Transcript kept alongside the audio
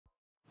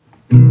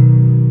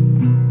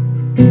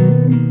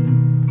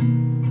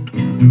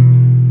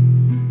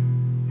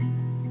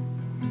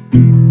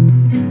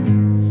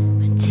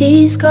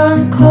Days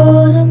gone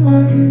cold, I'm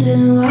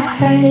wondering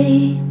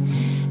why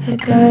I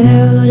got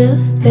out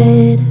of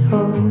bed at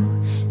all.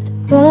 The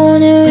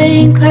morning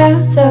rain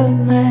clouds out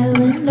my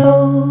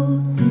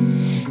window,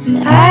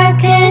 and I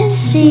can't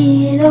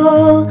see it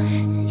all.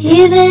 And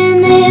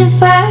even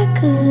if I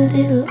could,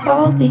 it'll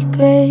all be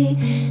great.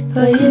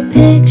 But your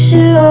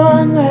picture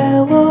on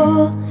my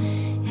wall,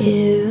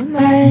 it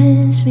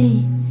reminds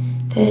me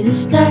that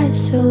it's not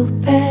so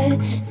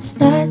bad, it's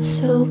not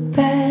so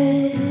bad.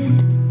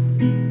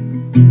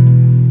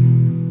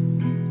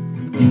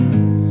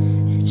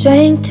 I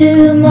drank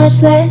too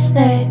much last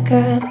night,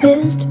 got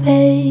bills to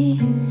pay.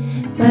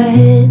 My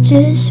head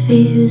just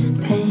feels in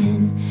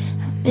pain.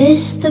 I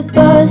miss the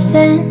bus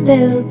and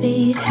there'll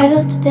be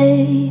hell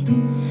today.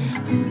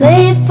 I'm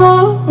late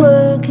for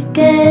work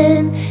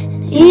again,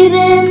 and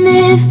even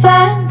if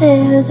I'm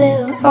there,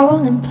 they'll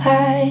all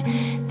imply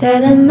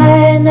that I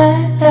might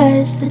not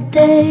last the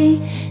day.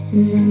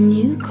 And then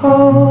you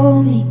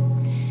call me,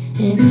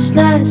 and it's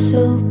not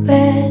so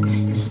bad,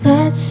 it's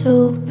not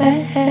so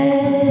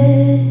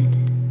bad.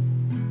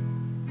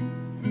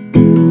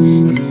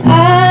 I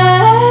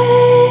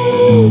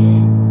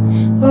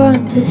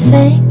want to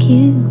thank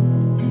you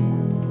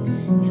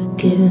for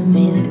giving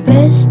me the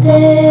best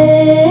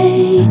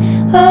day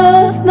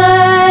of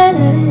my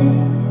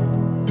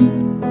life.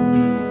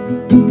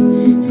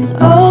 And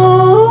oh,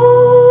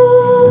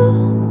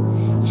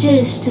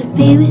 just to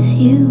be with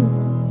you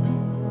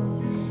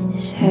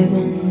is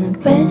having the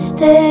best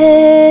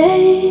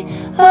day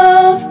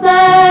of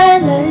my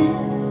life.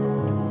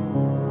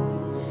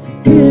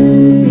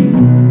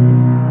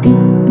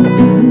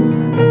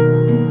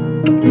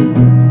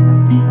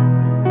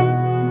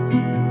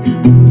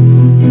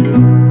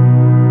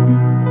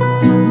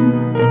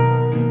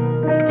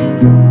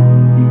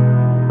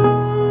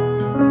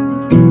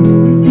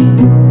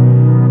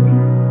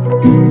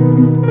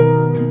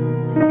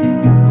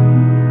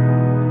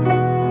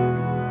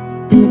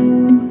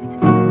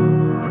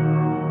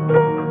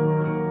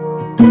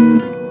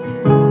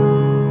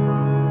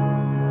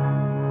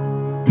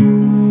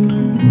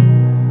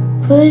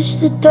 Push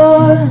the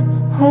door,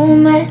 I'm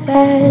home at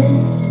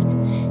last,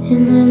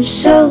 and I'm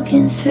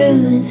soaking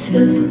through and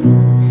through.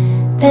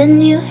 Then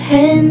you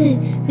handed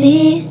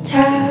me a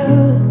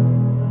towel,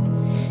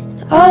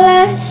 and all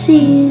I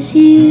see is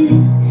you.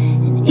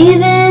 And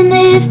even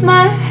if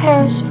my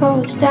house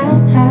falls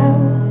down now,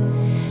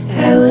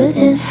 I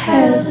wouldn't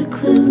have a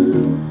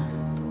clue,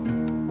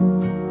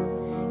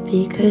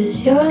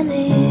 because you're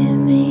near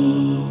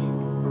me.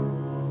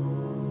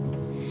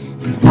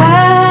 And I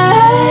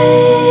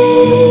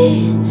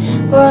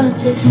want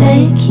to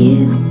thank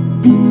you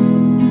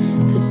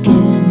for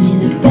giving me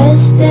the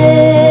best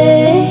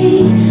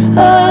day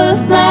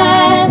of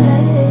my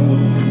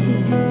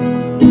life.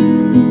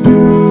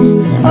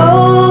 And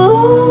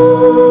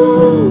oh,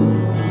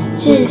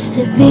 just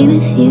to be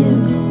with you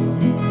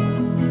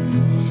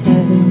is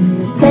having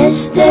the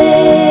best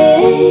day